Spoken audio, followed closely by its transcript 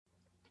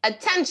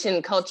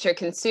Attention, culture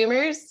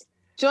consumers.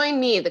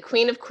 Join me, the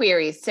queen of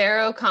queries,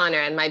 Sarah O'Connor,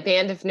 and my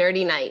band of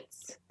nerdy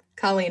knights.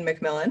 Colleen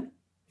McMillan.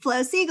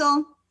 Flo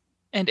Siegel.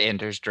 And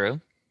Anders Drew.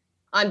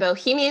 On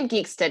Bohemian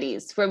Geek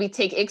Studies, where we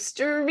take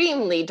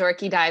extremely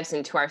dorky dives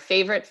into our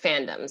favorite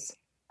fandoms,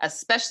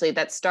 especially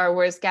that Star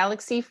Wars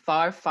galaxy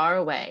far, far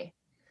away.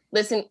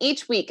 Listen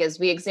each week as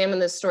we examine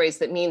the stories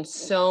that mean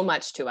so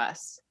much to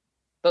us.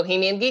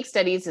 Bohemian Geek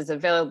Studies is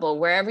available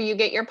wherever you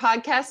get your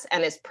podcasts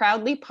and is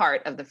proudly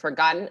part of the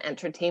Forgotten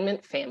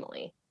Entertainment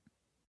family.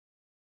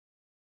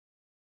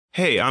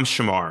 Hey, I'm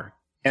Shamar.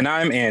 And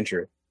I'm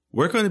Andrew.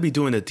 We're going to be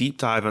doing a deep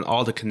dive on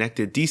all the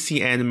connected DC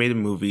animated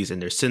movies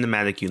and their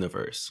cinematic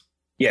universe.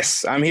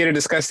 Yes, I'm here to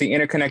discuss the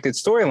interconnected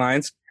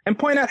storylines and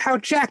point out how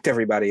jacked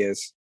everybody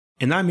is.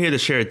 And I'm here to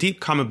share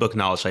deep comic book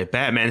knowledge like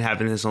Batman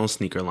having his own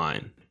sneaker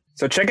line.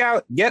 So check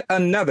out yet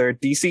another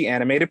DC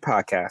animated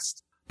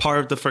podcast. Part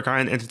of the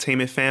Forgotten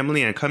Entertainment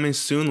family and coming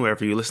soon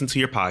wherever you listen to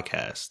your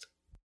podcast.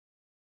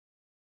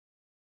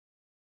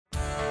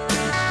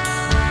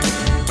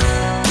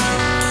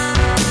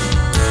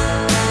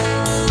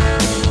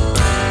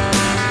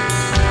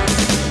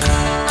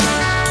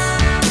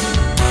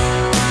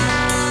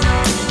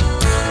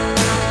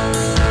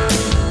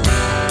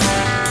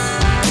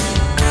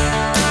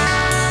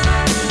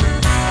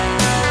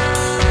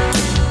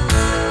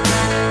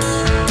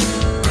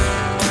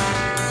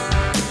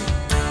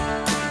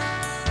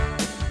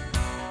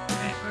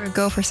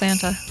 Go for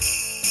Santa.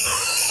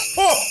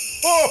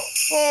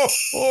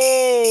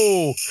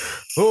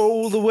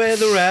 Oh, the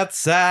weather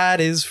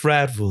outside is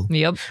frightful.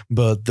 Yep.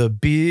 But the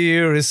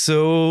beer is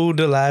so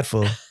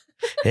delightful.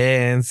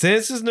 And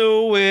since there's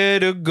nowhere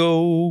to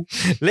go,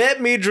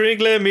 let me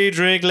drink, let me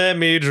drink, let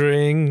me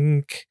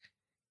drink.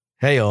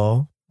 Hey,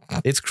 y'all.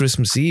 It's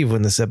Christmas Eve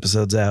when this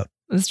episode's out.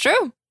 It's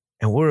true.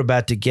 And we're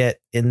about to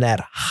get in that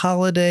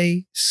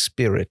holiday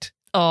spirit.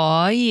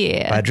 Oh,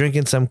 yeah. By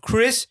drinking some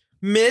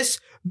Christmas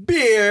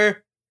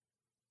beer.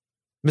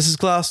 Mrs.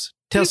 Claus,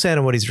 tell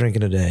Santa what he's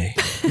drinking today.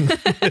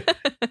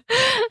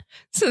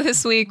 So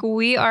this week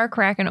we are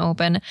cracking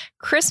open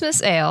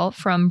Christmas Ale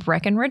from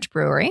Breckenridge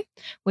Brewery,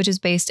 which is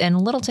based in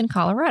Littleton,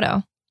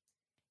 Colorado.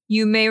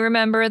 You may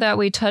remember that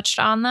we touched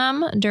on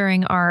them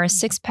during our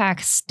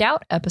 6-pack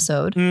stout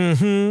episode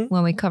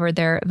when we covered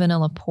their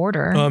vanilla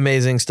porter.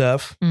 Amazing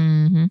stuff.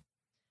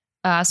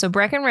 So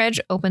Breckenridge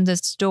opened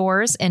its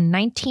doors in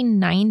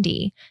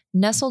 1990,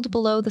 nestled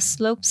below the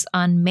slopes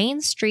on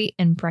Main Street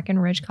in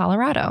Breckenridge,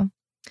 Colorado.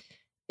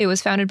 It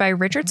was founded by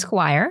Richard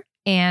Squire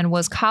and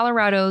was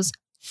Colorado's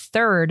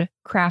third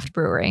craft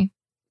brewery.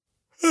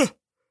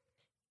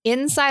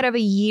 Inside of a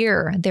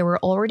year, they were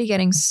already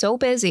getting so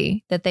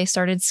busy that they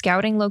started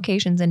scouting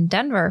locations in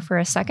Denver for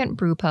a second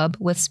brew pub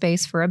with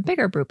space for a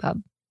bigger brew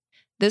pub.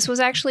 This was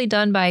actually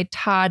done by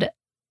Todd,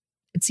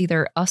 it's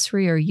either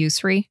Usry or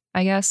Usry,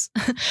 I guess,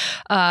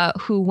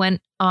 who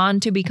went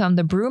on to become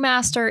the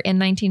brewmaster in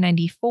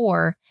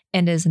 1994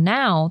 and is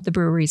now the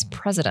brewery's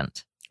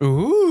president.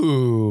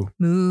 Ooh.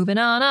 Moving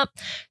on up.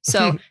 So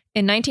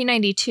in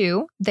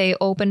 1992, they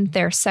opened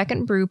their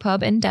second brew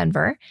pub in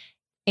Denver.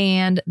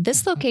 And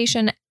this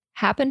location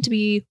happened to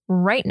be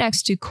right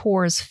next to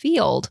Coors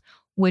Field,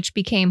 which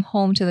became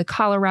home to the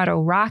Colorado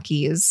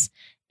Rockies.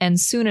 And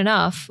soon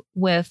enough,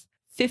 with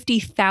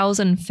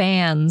 50,000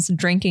 fans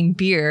drinking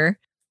beer,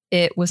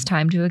 it was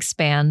time to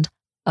expand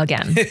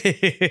again.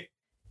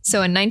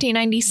 So in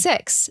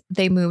 1996,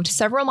 they moved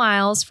several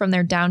miles from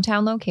their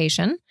downtown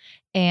location.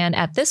 And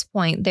at this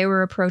point, they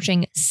were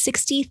approaching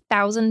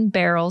 60,000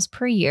 barrels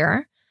per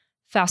year.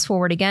 Fast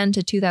forward again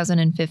to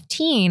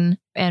 2015,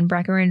 and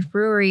Breckenridge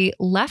Brewery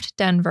left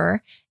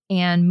Denver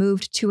and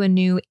moved to a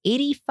new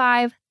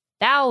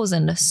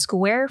 85,000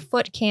 square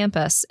foot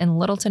campus in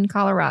Littleton,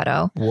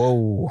 Colorado.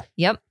 Whoa.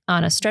 Yep,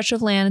 on a stretch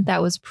of land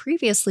that was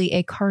previously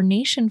a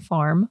carnation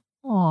farm.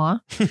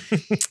 Aw.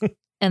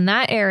 And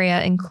that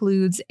area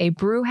includes a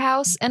brew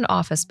house and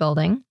office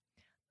building,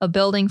 a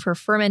building for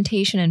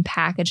fermentation and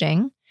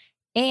packaging,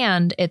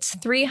 and its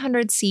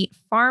 300-seat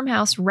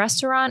farmhouse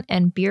restaurant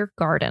and beer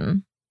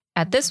garden.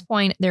 At this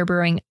point, they're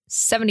brewing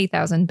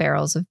 70,000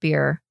 barrels of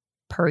beer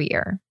per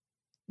year.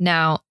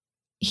 Now,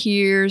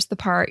 here's the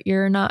part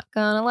you're not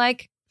gonna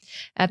like.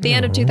 At the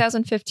end of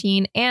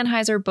 2015,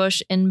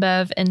 Anheuser-Busch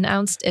InBev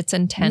announced its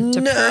intent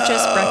to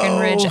purchase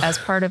Breckenridge as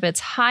part of its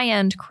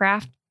high-end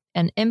craft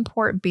and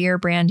import beer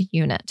brand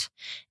unit,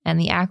 and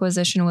the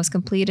acquisition was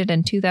completed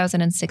in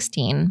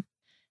 2016.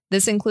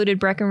 This included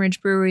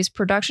Breckenridge Brewery's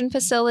production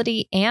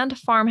facility and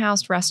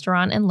farmhouse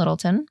restaurant in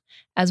Littleton,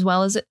 as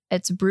well as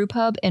its brew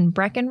pub in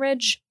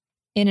Breckenridge.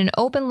 In an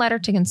open letter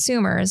to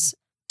consumers,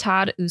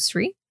 Todd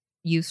Usry,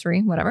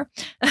 whatever,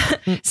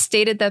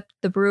 stated that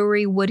the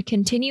brewery would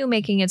continue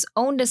making its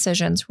own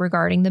decisions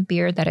regarding the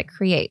beer that it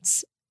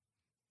creates.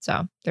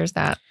 So there's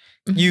that.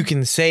 You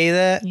can say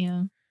that.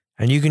 Yeah.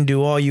 And you can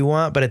do all you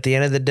want, but at the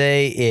end of the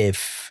day,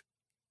 if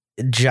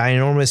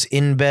ginormous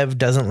InBev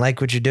doesn't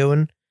like what you're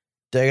doing,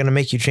 they're going to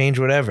make you change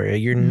whatever.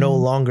 You're no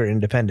longer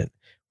independent.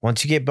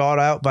 Once you get bought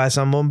out by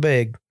someone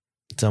big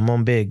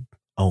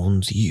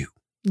owns you.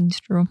 It's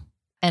true.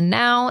 And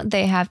now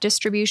they have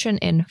distribution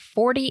in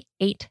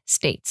 48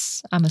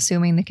 states. I'm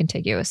assuming the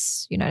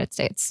contiguous United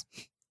States.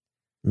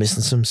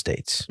 Missing some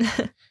states.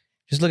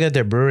 Just looking at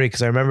their brewery,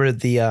 because I remember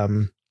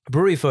the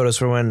brewery photos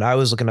for when I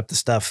was looking up the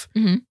stuff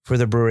for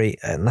the brewery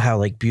and how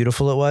like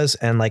beautiful it was.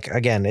 And like,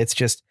 again, it's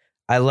just,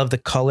 I love the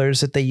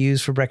colors that they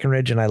use for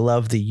Breckenridge, and I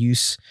love the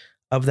use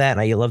of that.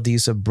 And I love the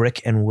use of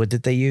brick and wood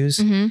that they use.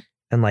 And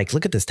like,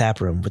 look at this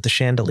tap room with the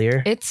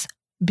chandelier. It's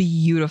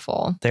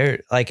beautiful.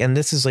 They're like, and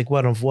this is like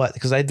one of what,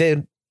 because I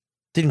didn't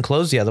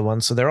close the other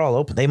ones, so they're all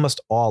open. They must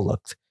all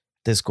look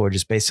this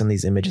gorgeous based on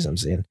these images I'm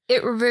seeing.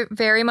 It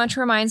very much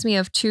reminds me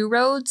of Two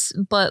Roads,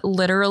 but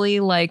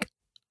literally like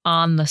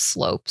on the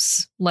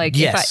slopes. Like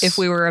if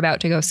we were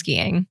about to go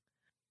skiing.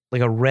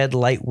 Like a red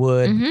light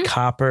wood,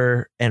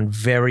 copper, and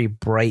very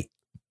bright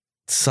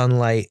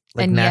sunlight,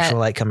 like and natural yet,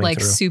 light coming like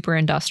through. super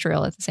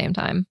industrial at the same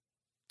time.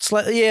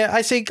 Yeah,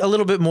 I think a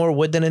little bit more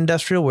wood than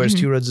industrial, whereas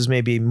Two Roads is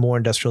maybe more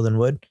industrial than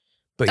wood.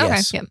 But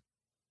yes. Yeah.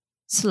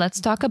 So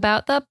let's talk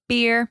about the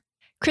beer.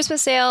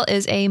 Christmas Ale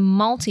is a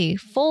malty,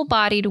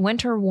 full-bodied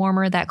winter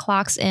warmer that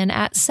clocks in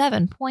at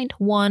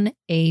 7.1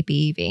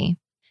 ABV.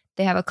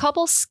 They have a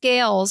couple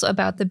scales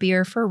about the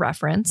beer for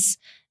reference.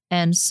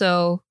 And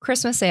so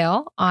Christmas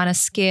Ale, on a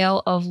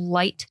scale of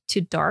light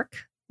to dark,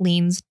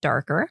 leans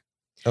darker.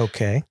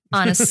 Okay.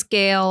 On a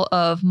scale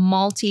of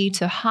malty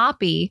to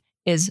hoppy,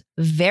 is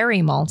very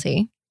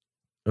malty.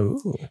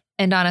 Ooh.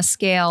 And on a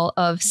scale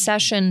of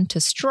session to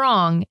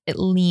strong, it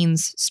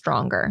leans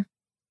stronger.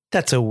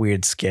 That's a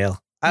weird scale.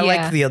 I Yeah.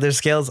 like the other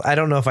scales. I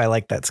don't know if I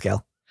like that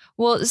scale.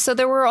 Well, so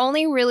there were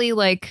only really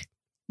like,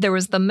 there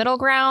was the middle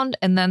ground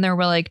and then there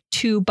were like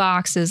two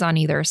boxes on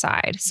either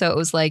side. So it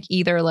was like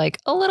either like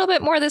a little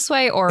bit more this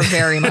way or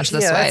very much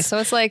this way. So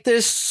it's like,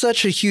 There's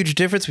such a huge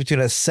difference between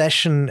a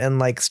session and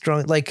like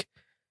strong. Like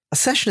a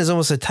session is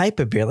almost a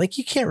type of beer. Like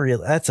you can't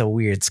really, that's a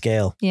weird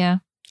scale. yeah.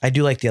 I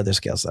do like the other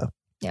scales though.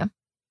 Yeah.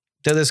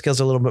 The other scales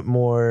are a little bit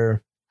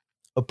more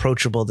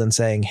approachable than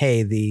saying,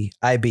 hey, the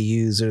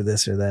IBUs or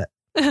this or that.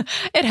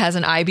 It has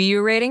an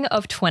IBU rating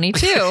of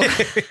 22,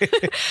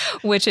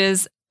 which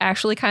is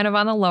actually kind of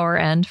on the lower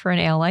end for an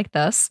ale like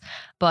this.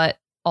 But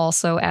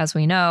also, as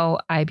we know,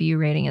 IBU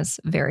rating is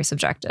very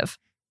subjective.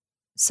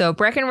 So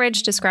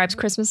Breckenridge describes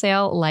Christmas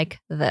Ale like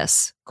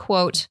this,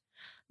 quote,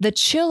 "The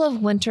chill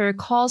of winter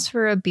calls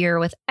for a beer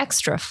with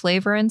extra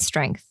flavor and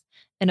strength.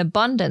 An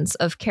abundance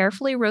of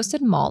carefully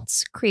roasted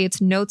malts creates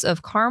notes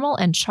of caramel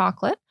and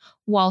chocolate,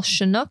 while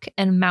Chinook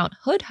and Mount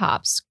Hood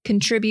hops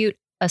contribute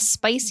a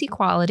spicy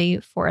quality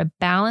for a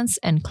balanced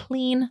and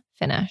clean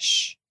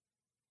finish."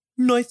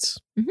 Nice.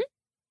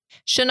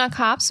 Chinook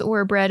hops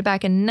were bred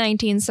back in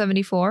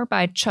 1974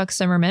 by Chuck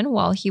Zimmerman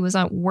while he was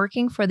out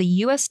working for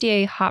the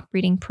USDA hop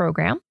breeding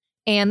program.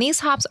 And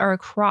these hops are a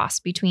cross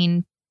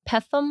between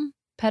Petham,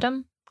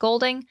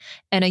 Golding,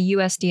 and a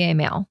USDA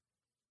male.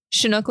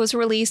 Chinook was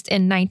released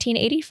in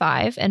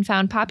 1985 and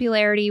found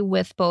popularity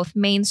with both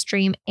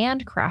mainstream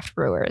and craft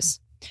brewers.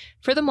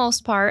 For the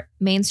most part,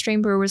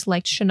 mainstream brewers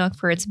liked Chinook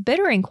for its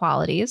bittering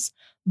qualities,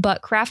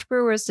 but craft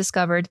brewers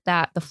discovered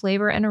that the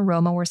flavor and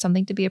aroma were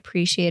something to be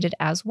appreciated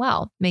as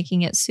well,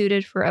 making it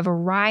suited for a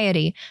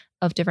variety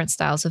of different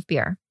styles of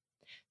beer.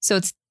 So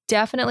it's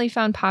definitely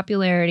found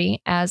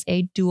popularity as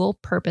a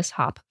dual-purpose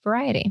hop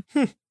variety.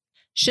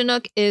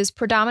 Chinook is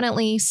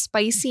predominantly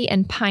spicy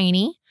and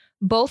piney,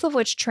 both of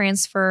which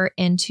transfer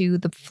into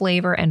the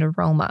flavor and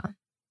aroma.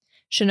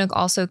 Chinook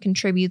also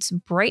contributes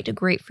bright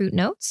grapefruit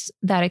notes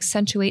that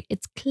accentuate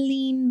its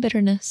clean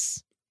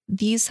bitterness.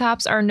 These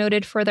hops are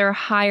noted for their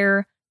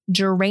higher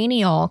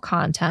geraniol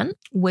content,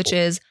 which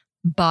is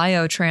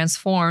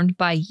biotransformed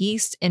by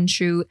yeast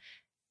into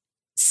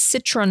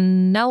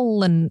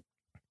citronellol,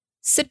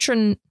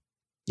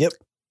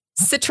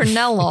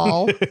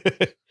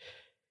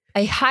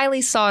 a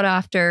highly sought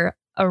after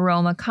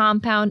aroma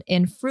compound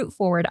in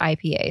fruit-forward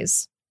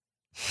IPAs.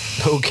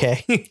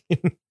 Okay.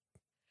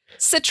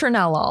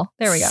 Citronellol.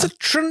 There we go.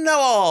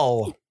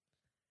 Citronellol.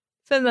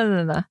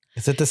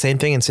 Is it the same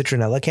thing in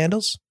citronella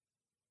candles?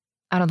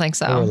 I don't think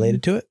so. Or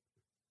related to it?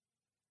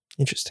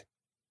 Interesting.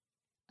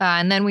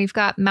 And then we've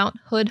got Mount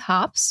Hood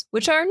hops,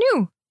 which are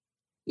new.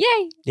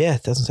 Yay. Yeah,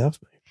 it doesn't sound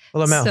familiar.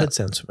 Well, Mount So- Hood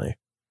sounds familiar.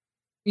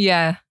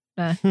 Yeah.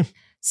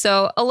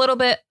 So a little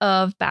bit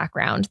of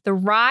background. The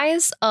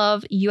rise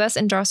of U.S.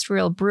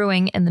 industrial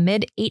brewing in the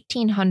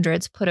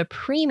mid-1800s put a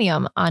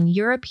premium on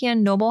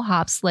European noble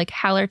hops like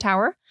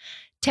Hallertauer,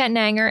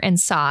 Tettnanger, and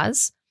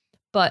Saaz.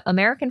 But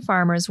American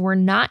farmers were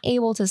not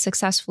able to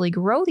successfully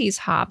grow these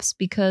hops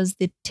because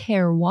the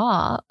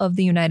terroir of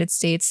the United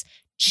States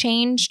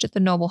changed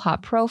the noble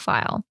hop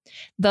profile,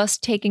 thus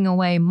taking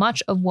away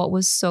much of what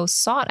was so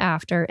sought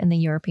after in the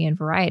European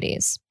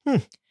varieties.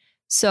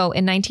 So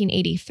in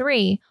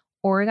 1983,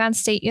 Oregon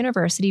State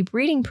University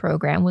breeding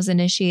program was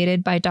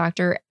initiated by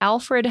Dr.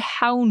 Alfred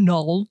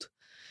Haunold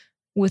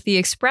with the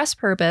express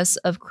purpose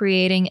of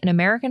creating an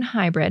American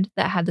hybrid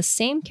that had the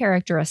same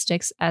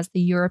characteristics as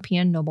the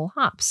European noble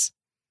hops.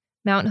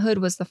 Mount Hood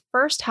was the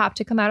first hop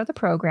to come out of the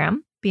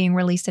program, being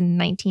released in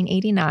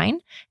 1989,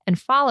 and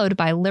followed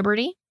by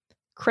Liberty,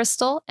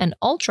 crystal, and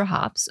ultra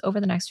hops over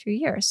the next few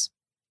years.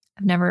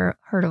 I've never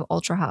heard of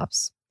ultra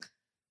hops.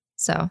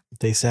 So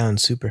They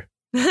sound super.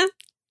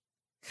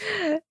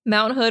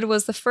 Mount Hood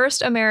was the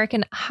first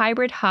American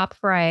hybrid hop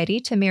variety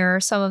to mirror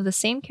some of the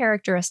same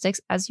characteristics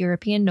as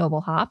European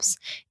noble hops.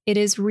 It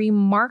is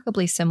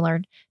remarkably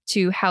similar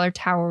to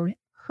Hallertau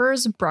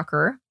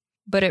Hersbrucker,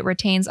 but it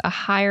retains a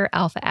higher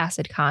alpha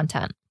acid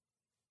content.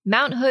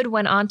 Mount Hood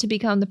went on to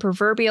become the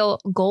proverbial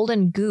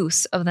golden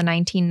goose of the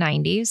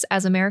 1990s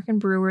as American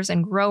brewers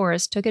and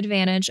growers took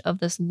advantage of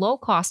this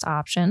low-cost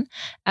option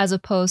as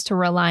opposed to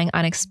relying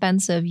on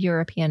expensive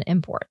European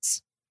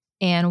imports.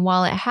 And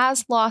while it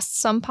has lost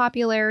some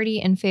popularity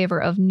in favor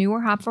of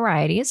newer hop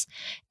varieties,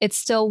 it's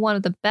still one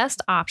of the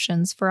best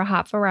options for a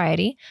hop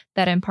variety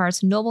that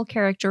imparts noble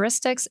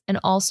characteristics and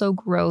also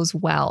grows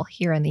well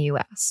here in the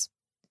US.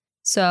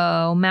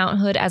 So Mount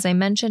Hood, as I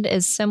mentioned,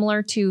 is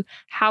similar to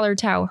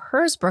Hallertau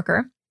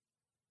Hersbrucker.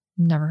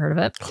 Never heard of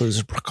it.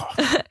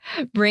 Hersbrucker.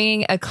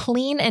 Bringing a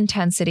clean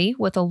intensity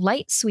with a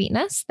light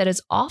sweetness that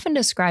is often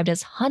described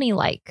as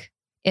honey-like.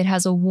 It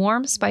has a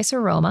warm spice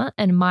aroma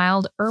and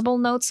mild herbal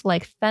notes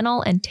like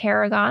fennel and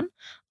tarragon,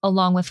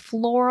 along with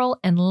floral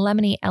and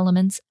lemony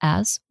elements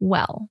as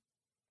well.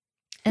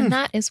 And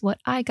that is what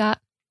I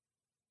got.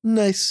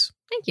 Nice.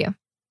 Thank you.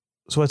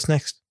 So what's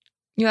next?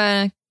 You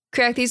want to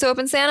crack these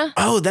open, Santa?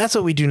 Oh, that's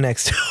what we do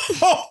next.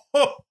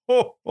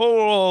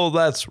 Oh,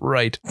 that's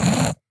right.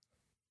 All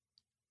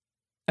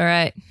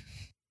right.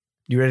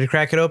 You ready to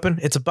crack it open?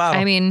 It's a bottle.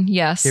 I mean,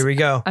 yes. Here we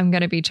go. I'm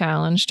going to be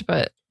challenged,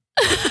 but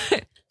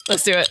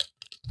let's do it.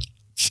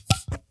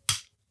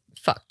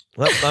 Fuck.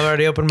 Well, I've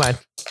already opened mine.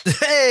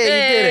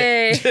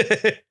 Hey, you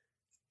did it.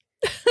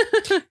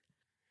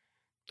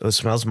 Oh, it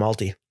smells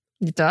malty.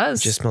 It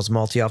does. It just smells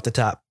malty off the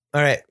top.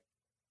 All right.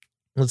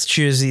 Let's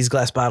choose these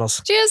glass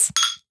bottles. Cheers.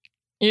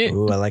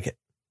 Ooh, I like it.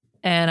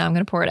 And I'm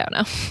going to pour it out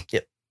now.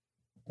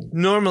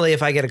 Normally,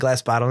 if I get a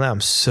glass bottle now,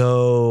 I'm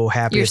so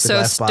happy You're with the so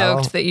glass stoked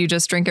bottle. that you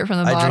just drink it from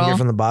the I bottle. drink it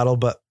from the bottle,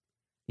 but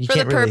you for the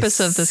can't really purpose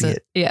of this. see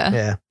it. Yeah.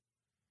 Yeah.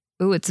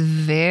 Ooh, it's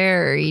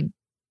very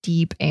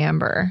deep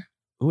amber.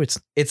 Ooh,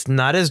 it's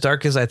not as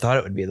dark as I thought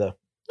it would be, though.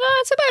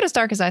 It's about as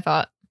dark as I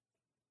thought.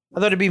 I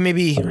thought it'd be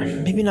maybe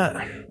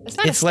not. It's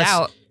not It's a less-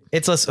 stout.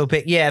 It's less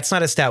opaque. Yeah, it's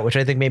not a stout, which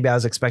I think maybe I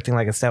was expecting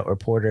like a stout or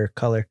porter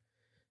color.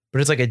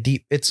 But it's like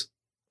it's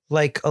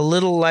like a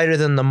little lighter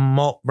than the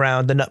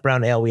nut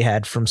brown ale we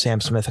had from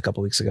Sam Smith a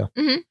couple weeks ago.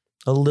 Mhm.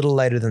 A little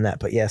lighter than that,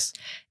 but yes.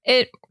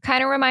 It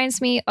kind of reminds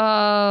me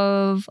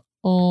of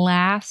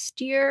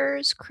last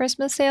year's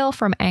Christmas ale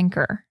from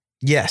Anchor.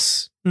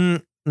 Yes. No,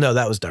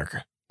 that was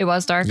darker. It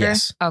was darker?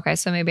 Yes. Okay,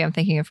 so maybe I'm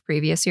thinking of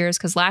previous years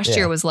because last Yeah.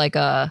 year was like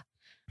a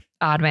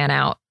odd man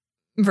out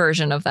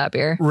version of that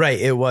beer. Right.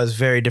 It was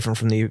very different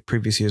from the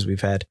previous years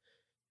we've had.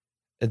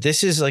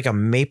 This is like a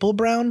maple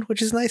brown,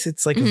 which is nice.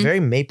 It's like a Mhm. very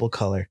maple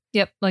color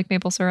Yep, like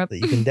maple syrup. that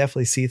you can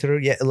definitely see through.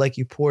 Yeah, like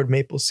you poured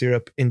maple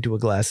syrup into a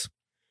glass.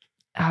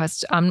 Oh,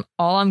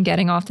 all I'm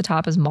getting off the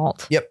top is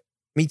malt. Yep.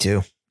 Me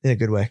too. In a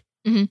good way.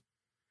 Mhm.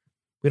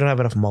 We don't have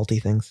enough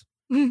malty things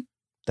Mhm.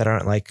 that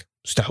aren't like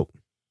stout.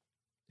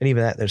 And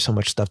even that, there's so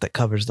much stuff that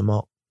covers the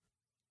malt.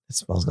 It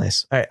smells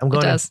nice. All right, I'm It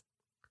going. does.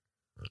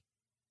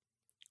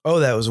 Oh,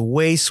 that was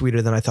way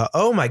sweeter than I thought.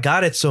 Oh my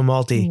God, it's so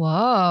malty.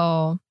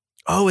 Whoa.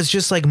 Oh, it's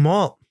just like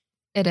malt.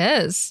 It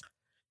is.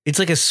 It's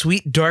like a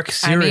sweet, dark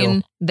cereal. I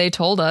mean, they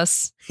told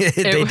us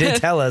They did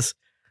tell us.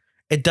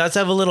 It does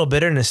have a little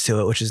bitterness to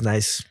it, which is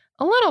nice.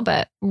 a little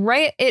bit.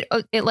 Right? It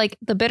like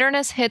the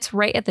bitterness hits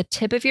right at the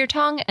tip of your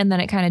tongue and then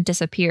it kind of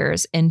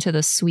disappears into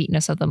the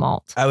sweetness of the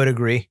malt. I would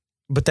agree.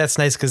 But that's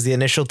nice because the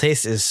initial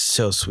taste is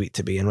so sweet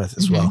to begin with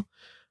as Mhm. well.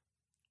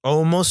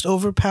 Almost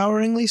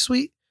overpoweringly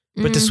sweet,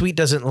 but the Mm. sweet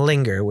doesn't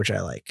linger, which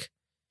I like.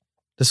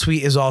 The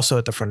sweet is also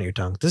at the front of your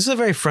tongue. This is a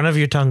very front of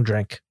your tongue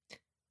drink.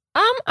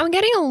 I'm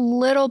getting a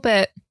little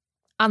bit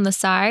on the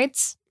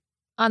sides,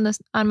 on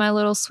my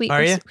little sweet.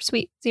 Are ya?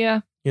 Sweet,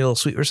 yeah. Your little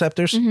sweet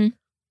receptors. Mhm.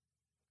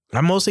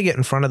 I'm mostly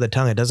getting front of the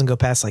tongue. It doesn't go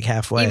past like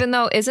halfway. Even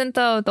though isn't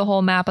the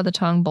whole map of the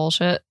tongue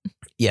bullshit?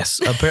 Yes.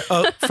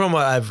 From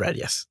what I've read,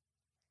 yes.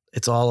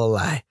 It's all a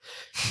lie.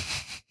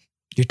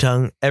 Your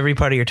tongue, every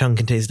part of your tongue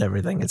can taste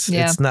everything.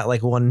 It's not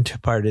like one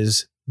part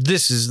is,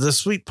 this is the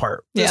sweet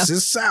part. This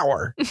is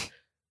sour.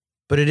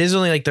 But it is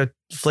only like the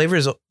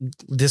flavors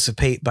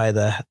dissipate by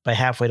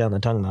halfway down the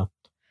tongue though.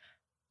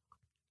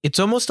 It's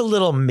almost a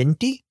little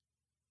minty.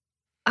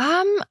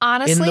 I'm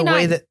honestly in the not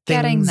way that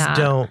getting things that.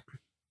 don't.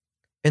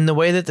 In the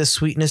way that the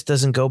sweetness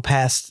doesn't go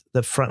past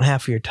the front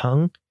half of your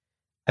tongue,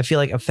 I feel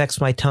like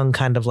affects my tongue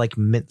kind of like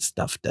mint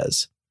stuff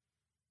does.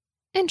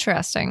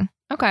 Interesting.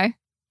 Okay.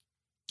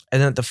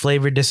 And then the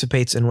flavor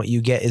dissipates and what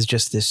you get is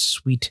just this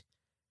sweet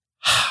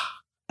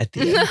at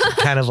the end,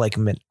 kind of like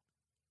mint.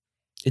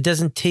 It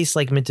doesn't taste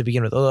like mint to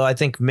begin with, although I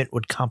think mint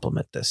would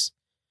complement this.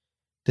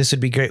 This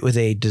would be great with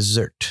a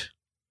dessert.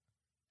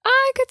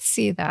 I could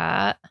see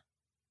that.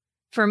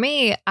 For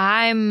me,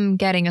 I'm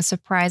getting a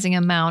surprising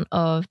amount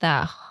of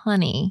that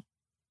honey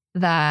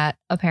that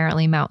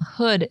apparently Mount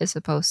Hood is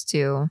supposed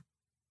to.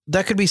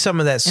 That could be some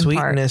of that In part,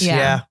 sweetness. yeah.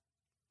 Yeah.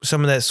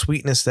 Some of that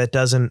sweetness that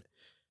doesn't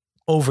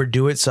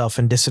overdo itself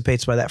and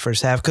dissipates by that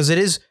first half, because it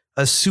is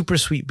a super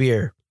sweet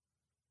beer,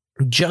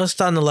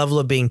 just on the level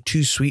of being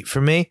too sweet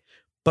for me.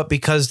 But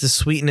because the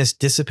sweetness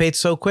dissipates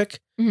so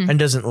quick and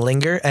doesn't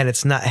linger and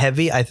it's not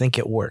heavy, I think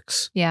it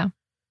works. Yeah.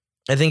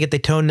 I think if they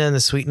toned down the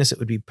sweetness, it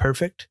would be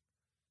perfect.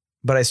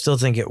 But I still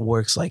think it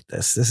works like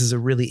this. This is a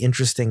really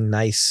interesting,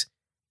 nice,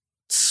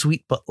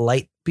 sweet but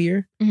light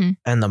beer. Mhm.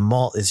 And the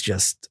malt is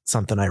just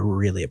something I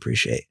really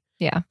appreciate.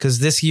 Yeah. Because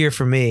this year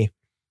for me,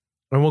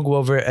 and we'll go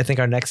over it, I think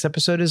our next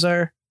episode is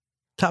our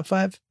top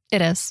 5.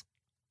 It is.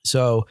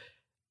 So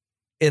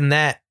in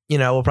that,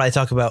 we'll probably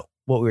talk about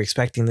what we were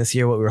expecting this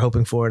year, what we were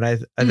hoping for. And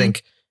I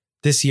think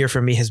this year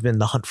for me has been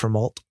the hunt for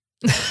malt.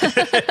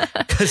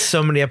 Because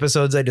so many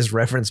episodes I just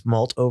reference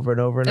malt over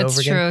and over and That's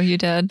over again. true. You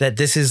did. That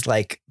this is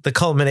like the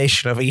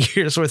culmination of a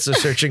year's worth of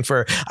searching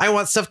for, I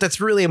want stuff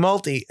that's really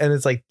malty. And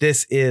it's like,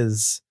 this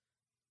is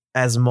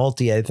as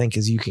malty, I think,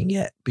 as you can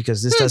get,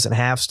 because this doesn't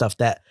have stuff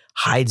that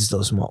hides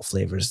those malt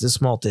flavors.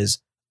 This malt is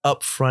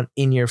up front,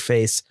 in your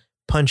face,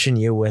 punching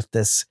you with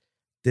this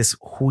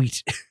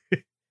wheat.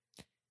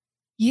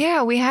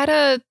 Yeah, we had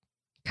a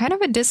kind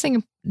of a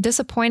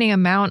disappointing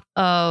amount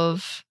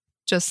of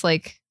just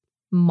like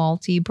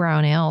malty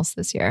brown ales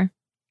this year,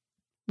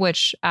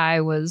 which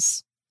I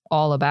was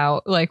all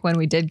about, like when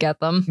we did get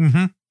them.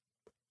 Mm-hmm.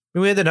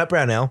 We had the nut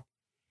brown ale.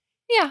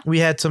 Yeah. We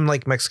had some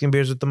like Mexican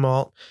beers with the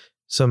malt,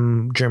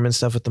 some German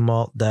stuff with the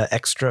malt. The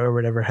Extra or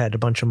whatever had a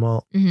bunch of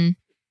malt. Mm-hmm.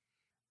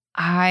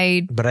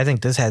 But I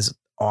think this has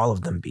all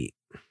of them beat.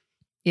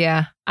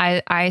 Yeah,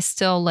 I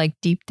still like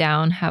deep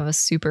down have a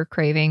super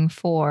craving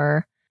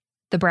for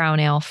the brown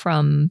ale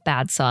from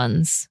Bad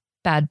Sons,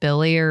 Bad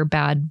Billy or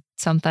Bad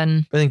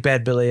something. I think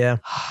Bad Billy, yeah.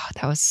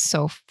 That was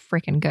so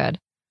freaking good.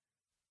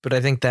 But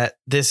I think that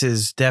this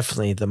is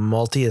definitely the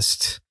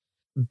maltiest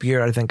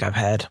beer I think I've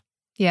had.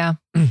 Yeah.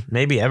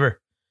 Maybe ever.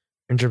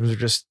 In terms of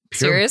just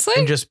pure, Seriously?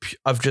 in just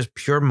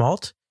pure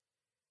malt,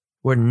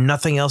 where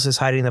nothing else is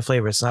hiding the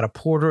flavor. It's not a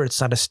porter,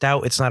 it's not a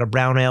stout, it's not a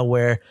brown ale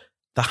where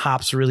the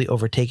hops really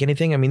overtake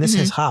anything. I mean, this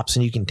has hops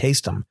and you can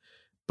taste them,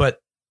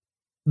 but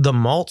the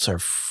malts are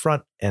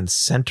front and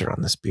center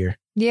on this beer.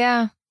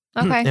 Yeah.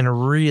 Okay. In a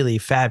really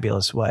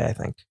fabulous way, I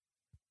think.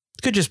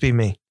 It could just be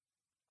me.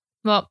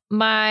 Well,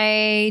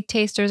 my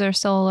tasters are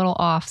still a little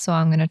off, so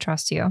I'm going to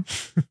trust you.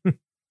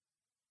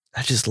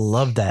 I just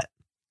love that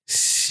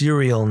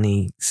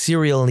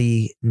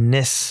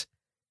cereal-ness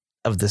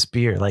of this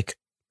beer. Like,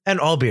 and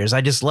all beers.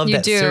 I just love You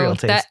that do. cereal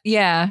taste.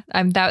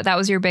 That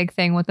was your big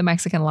thing with the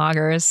Mexican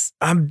lagers.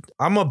 I'm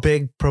a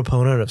big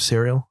proponent of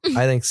cereal.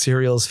 I think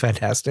cereal is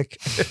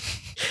fantastic.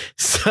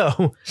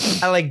 So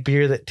I like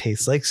beer that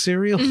tastes like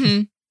cereal.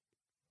 Mhm.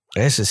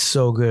 This is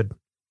so good.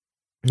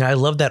 Now, I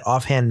love that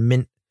offhand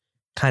mint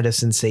kind of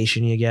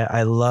sensation you get.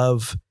 I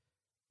love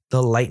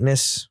the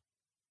lightness.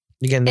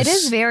 Again, It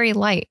is very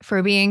light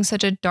for being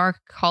such a dark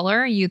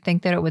color. You'd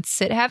think that it would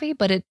sit heavy,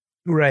 but it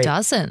right.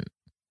 doesn't.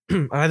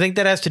 I think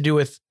that has to do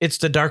with it's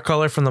the dark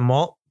color from the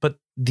malt, but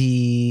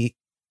the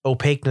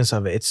opaqueness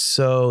of it. It's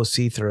so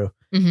see-through.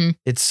 Mm-hmm.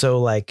 It's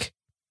so like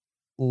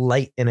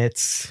light in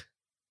its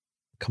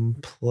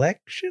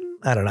complexion.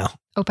 I don't know.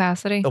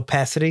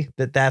 Opacity.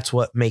 That's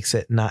what makes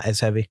it not as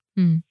heavy.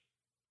 Mm.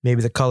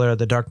 Maybe the color or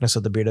the darkness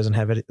of the beer doesn't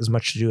have it as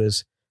much to do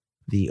as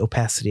the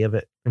opacity of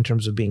it in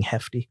terms of being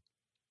hefty.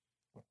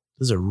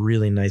 This is a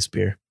really nice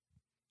beer.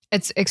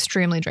 It's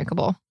extremely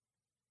drinkable.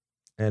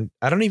 And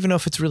I don't even know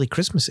if it's really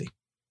Christmassy.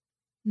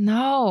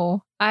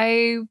 No,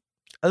 Other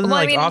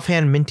than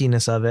offhand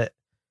mintiness of it.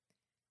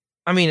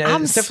 I mean,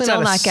 I'm it's definitely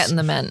still not getting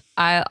the mint.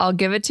 I'll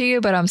give it to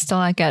you, but I'm still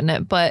not getting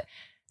it. But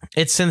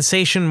it's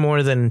sensation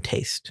more than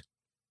taste.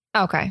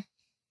 okay.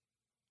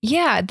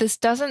 Yeah, this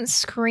doesn't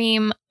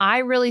scream. I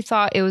really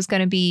thought it was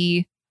going to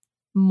be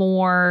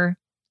more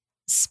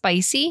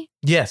spicy.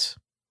 Yes.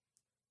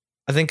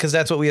 I think because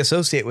that's what we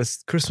associate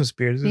with Christmas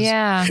beers. Is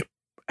Yeah.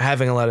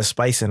 having a lot of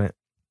spice in it.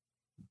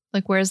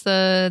 Like, where's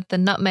the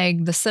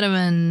nutmeg, the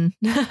cinnamon,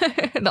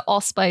 the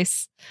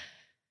allspice?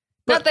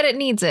 Not that it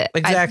needs it.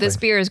 Exactly. This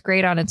beer is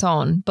great on its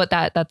own, but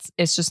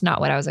it's just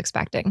not what I was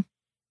expecting.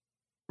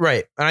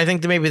 Right. And I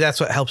think that maybe that's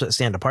what helps it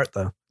stand apart,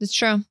 though. It's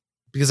true.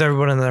 Because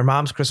everyone in their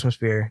mom's Christmas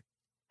beer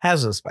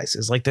has those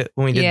spices. Like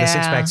when we did the Yeah.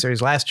 6-pack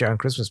series last year on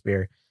Christmas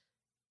beer,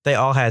 they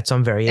all had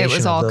some variation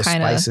was all of those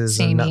kinda spices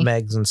and samey.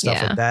 nutmegs and stuff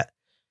Yeah. like that.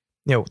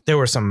 There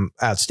were some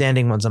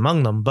outstanding ones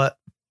among them, but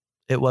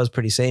it was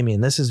pretty samey.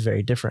 And this is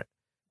very different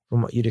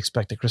from what you'd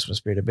expect a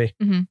Christmas beer to be.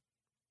 Mhm.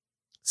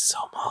 So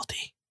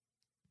malty.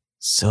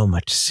 So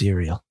much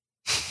cereal.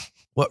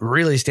 What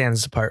really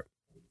stands apart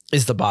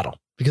is the bottle,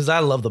 because I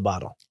love the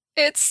bottle.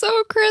 It's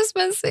so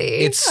Christmassy.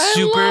 It's I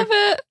super love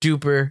it.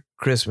 duper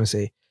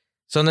Christmassy.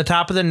 So on the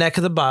top of the neck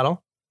of the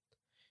bottle,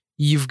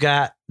 you've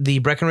got the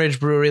Breckenridge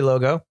Brewery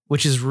logo,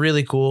 which is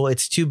really cool.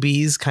 It's 2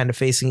 bees kind of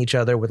facing each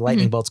other with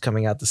lightning bolts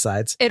coming out the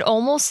sides. It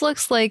almost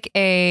looks like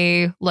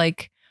a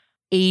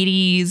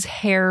 80s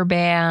hair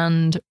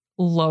band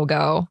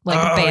logo, a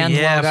band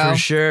logo.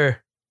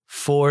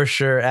 For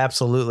sure.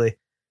 Absolutely.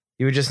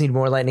 You would just need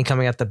more lightning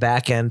coming out the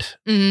back end.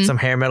 Mhm. Some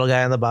hair metal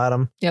guy on the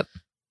bottom. Yep.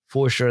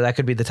 for sure. That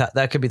could be the top.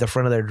 That could be the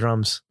front of their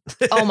drums.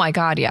 Oh my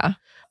God, yeah.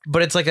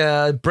 But it's like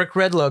a brick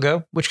red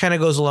logo, which kind of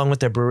goes along with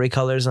their brewery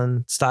colors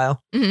and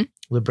style,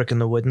 the brick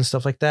and the wood and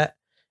stuff like that.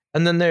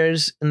 And then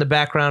there's in the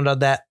background of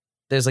that,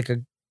 there's like a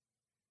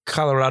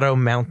Colorado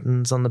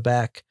mountains on the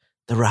back,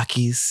 the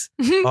Rockies,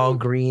 all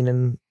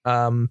green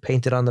and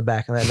painted on the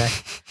back of that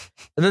neck.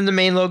 And then the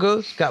main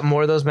logo's got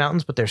more of those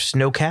mountains, but they're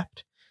snow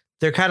capped.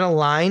 They're kind of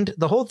lined.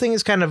 The whole thing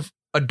is kind of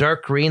a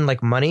dark green,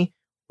 like money,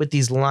 with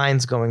these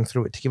lines going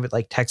through it to give it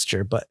like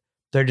texture, but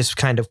they're just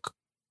kind of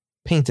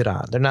painted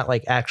on. They're not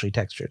like actually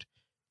textured.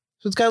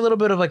 So it's got a little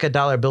bit of like a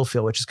dollar bill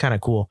feel, which is kind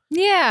of cool.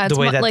 Yeah. The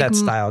way like that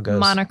style goes.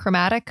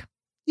 Monochromatic.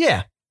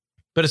 Yeah.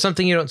 But it's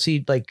something you don't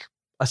see, like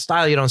a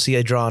style you don't see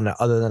a drawn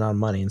other than on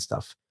money and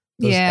stuff.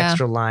 Those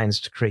extra lines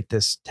to create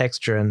this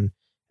texture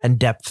and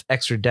depth,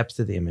 extra depth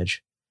to the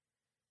image.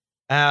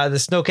 The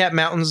snow-capped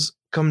mountains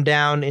come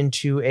down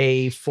into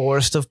a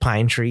forest of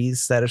pine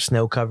trees that are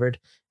snow covered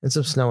and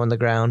some snow on the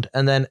ground.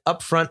 And then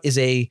up front is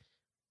it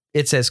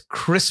says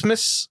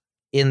Christmas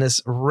in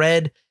this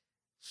red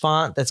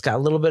font that's got a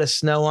little bit of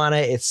snow on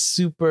it. It's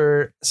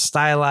super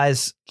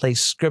stylized, like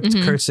script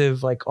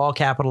cursive, like all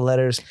capital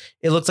letters.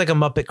 It looks like a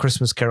Muppet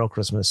Christmas Carol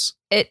Christmas.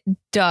 It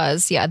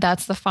does. Yeah.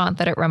 That's the font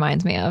that it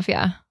reminds me of.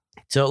 Yeah.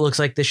 So it looks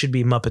like this should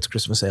be Muppets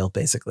Christmas Ale,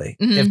 basically,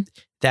 if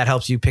that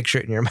helps you picture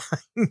it in your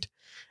mind.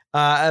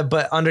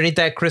 But underneath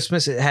that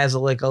Christmas, it has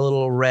like a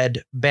little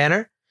red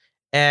banner.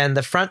 And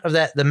the front of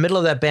that, the middle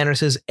of that banner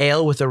says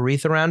ale with a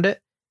wreath around it.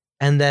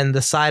 And then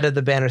the side of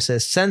the banner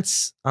says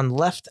Sense on the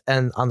left,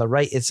 and on the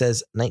right, it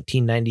says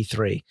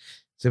 1993.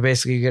 So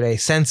basically, you get a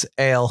Sense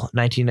Ale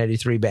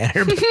 1993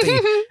 banner, but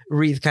the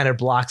wreath kind of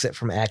blocks it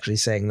from actually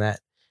saying that.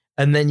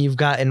 And then you've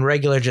got in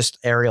regular, just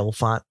Arial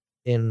font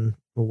in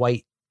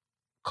white,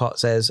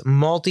 says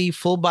malty,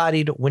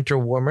 full-bodied winter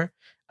warmer.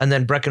 And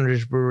then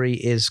Breckenridge Brewery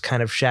is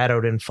kind of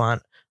shadowed in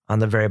font on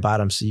the very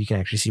bottom, so you can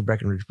actually see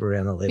Breckenridge Brewery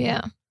on the label.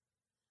 Yeah.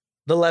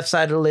 The left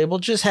side of the label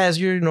just has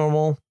your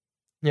normal,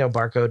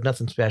 barcode,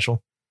 nothing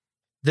special.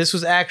 This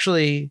was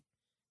actually,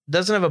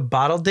 doesn't have a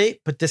bottle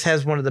date, but this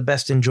has one of the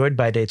best enjoyed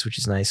by dates, which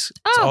is nice.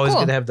 It's always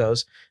good to have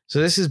those.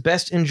 So this is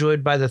best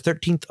enjoyed by the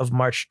 13th of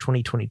March,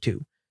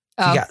 2022.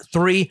 So you got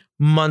 3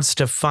 months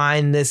to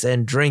find this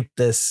and drink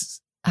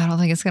this. I don't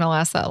think it's going to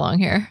last that long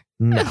here.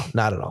 No,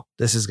 not at all.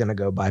 This is going to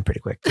go by pretty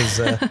quick because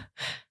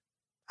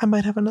I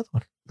might have another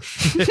one.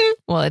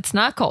 Well, it's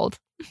not cold.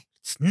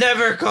 It's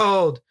never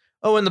cold.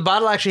 Oh, and the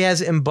bottle actually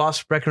has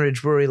embossed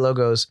Breckenridge Brewery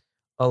logos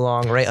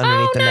along right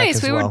underneath the neck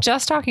as well. We were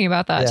just talking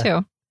about that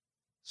too.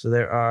 So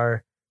there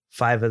are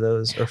 5 of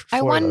those or 4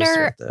 I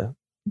wonder, of those.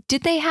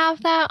 Did they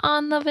have that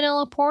on the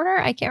vanilla porter?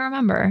 I can't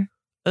remember.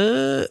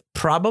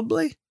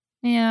 Probably.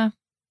 Yeah.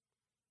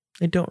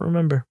 I don't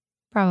remember.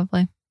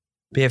 Probably.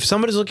 But if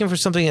somebody's looking for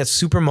something that's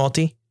super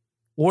malty,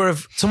 or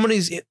if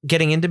somebody's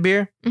getting into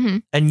beer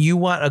and you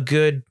want a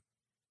good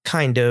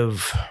kind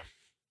of,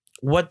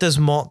 what does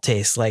malt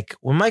taste like?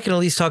 When Mike and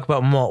Elise talk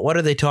about malt, what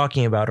are they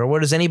talking about? Or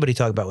what does anybody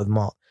talk about with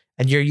malt?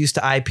 And you're used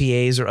to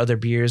IPAs or other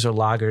beers or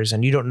lagers,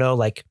 and you don't know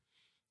like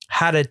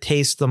how to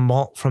taste the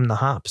malt from the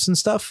hops and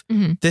stuff.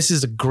 This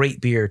is a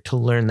great beer to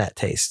learn that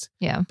taste.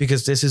 Yeah.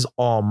 Because this is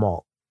all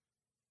malt.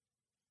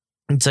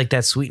 It's like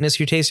that sweetness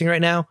you're tasting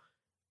right now,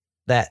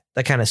 that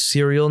kind of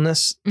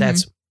cerealness,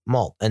 that's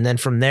malt. And then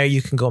from there,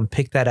 you can go and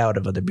pick that out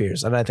of other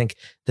beers. And I think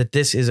that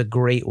this is a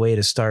great way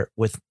to start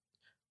with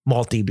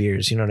malty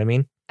beers. You know what I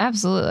mean?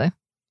 Absolutely.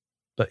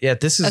 But yeah,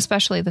 this is...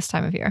 Especially this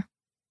time of year.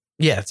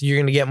 Yeah, you're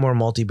going to get more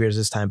malty beers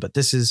this time. But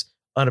this is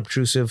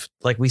unobtrusive.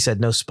 Like we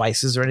said, no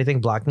spices or anything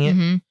blocking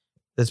it.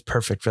 That's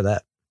perfect for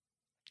that.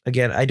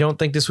 Again, I don't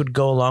think this would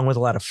go along with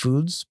a lot of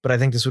foods, but I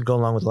think this would go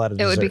along with a lot of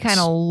desserts. It would be kind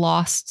of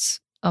lost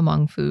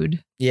among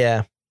food.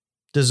 Yeah.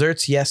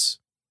 Desserts, yes.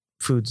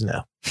 Foods,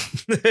 no.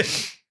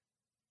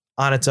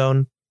 On its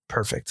own,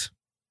 perfect.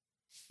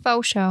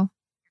 Faux show.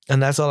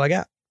 And that's all I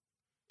got.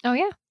 Oh,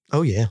 yeah.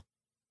 Oh, yeah.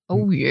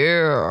 Oh,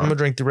 yeah. I'm going to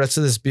drink the rest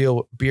of this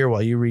beer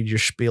while you read your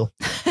spiel.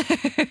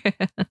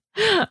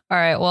 All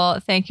right. Well,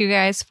 thank you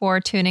guys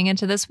for tuning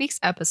into this week's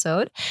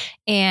episode.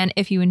 And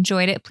if you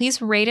enjoyed it,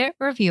 please rate it,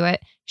 review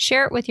it,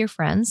 share it with your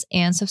friends,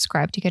 and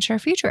subscribe to catch our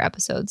future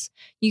episodes.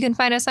 You can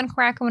find us on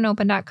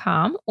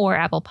crackandonopen.com or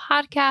Apple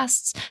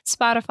Podcasts,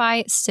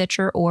 Spotify,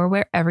 Stitcher, or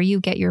wherever you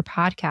get your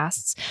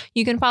podcasts.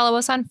 You can follow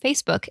us on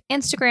Facebook,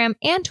 Instagram,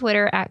 and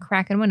Twitter at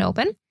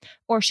crackandonopen,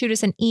 or shoot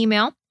us an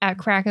email at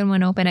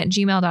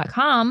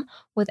crackandonopen@gmail.com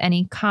with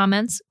any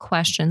comments,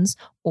 questions,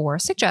 or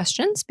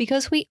suggestions,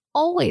 because we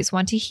always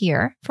want to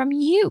hear from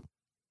you.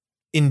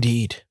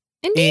 Indeed.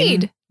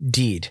 And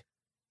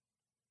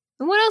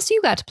what else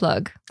you got to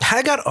plug?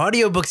 I got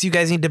audiobooks you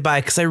guys need to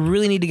buy because I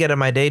really need to get on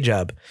my day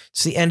job.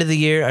 It's the end of the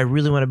year. I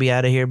really want to be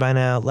out of here by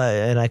now,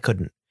 and I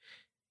couldn't.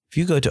 If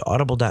you go to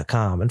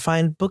audible.com and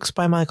find books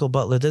by Michael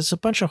Butler, there's a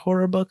bunch of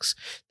horror books.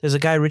 There's a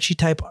Guy Ritchie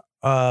type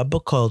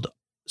book called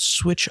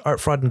Switch,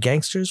 Art, Fraud, and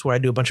Gangsters, where I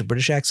do a bunch of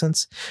British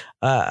accents.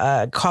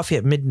 Coffee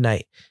at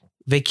Midnight,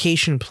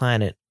 Vacation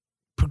Planet,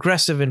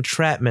 Progressive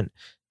Entrapment,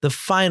 The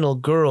Final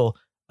Girl,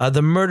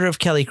 The Murder of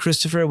Kelly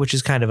Christopher, which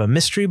is kind of a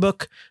mystery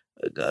book.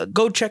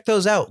 go check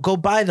those out. Go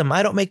buy them.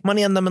 I don't make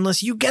money on them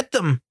unless you get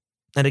them.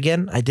 And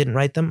again, I didn't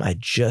write them. I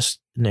just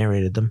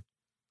narrated them.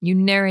 You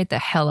narrate the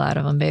hell out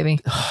of them, baby.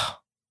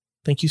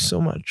 Thank you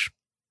so much.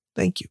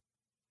 Thank you.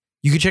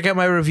 You can check out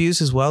my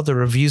reviews as well. The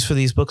reviews for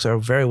these books are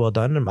very well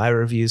done, and my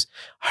reviews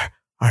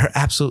are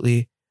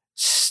absolutely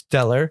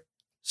stellar.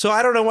 So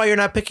I don't know why you're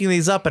not picking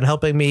these up and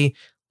helping me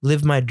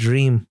live my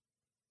dream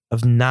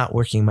of not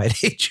working my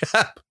day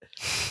job.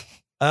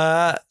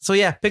 So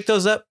yeah, pick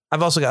those up.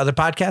 I've also got other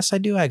podcasts I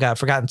do. I got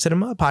Forgotten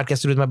Cinema, a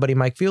podcast with my buddy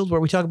Mike Field,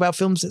 where we talk about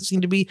films that seem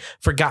to be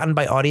forgotten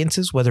by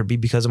audiences, whether it be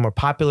because a more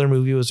popular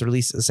movie was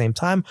released at the same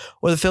time,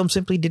 or the film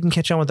simply didn't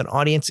catch on with an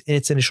audience in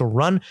its initial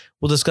run.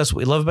 We'll discuss what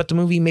we love about the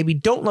movie, maybe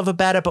don't love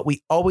about it, but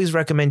we always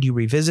recommend you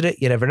revisit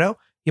it. You never know.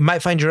 You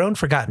might find your own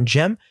forgotten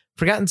gem.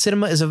 Forgotten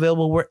Cinema is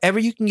available wherever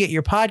you can get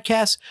your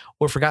podcasts,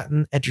 or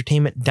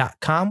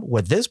ForgottenEntertainment.com,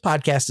 where this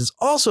podcast is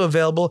also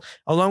available,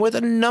 along with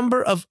a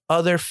number of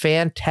other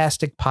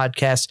fantastic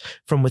podcasts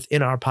from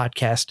within our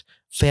podcast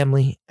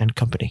family and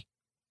company.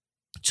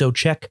 So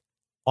check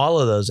all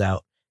of those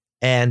out,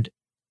 and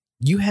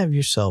you have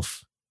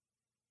yourself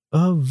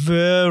a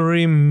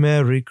very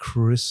Merry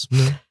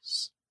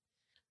Christmas.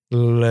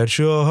 Let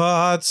your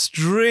hearts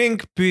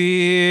drink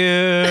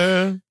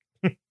beer.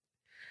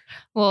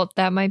 Well,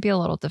 that might be a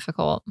little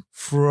difficult.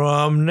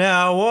 From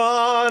now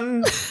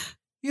on,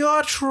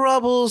 your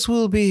troubles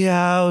will be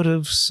out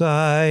of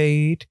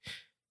sight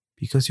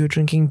because you're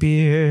drinking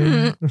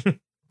beer.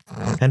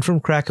 And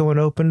from Cracker One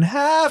Open,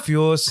 have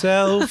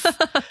yourself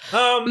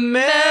a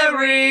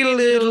merry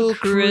little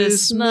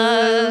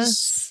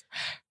Christmas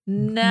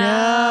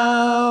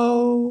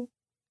now.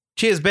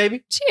 Cheers,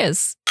 baby.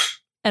 Cheers.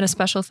 And a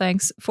special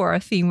thanks for our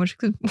theme, which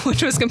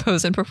was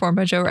composed and performed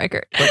by Joe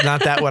Reichert. But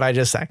not that what I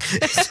just sang.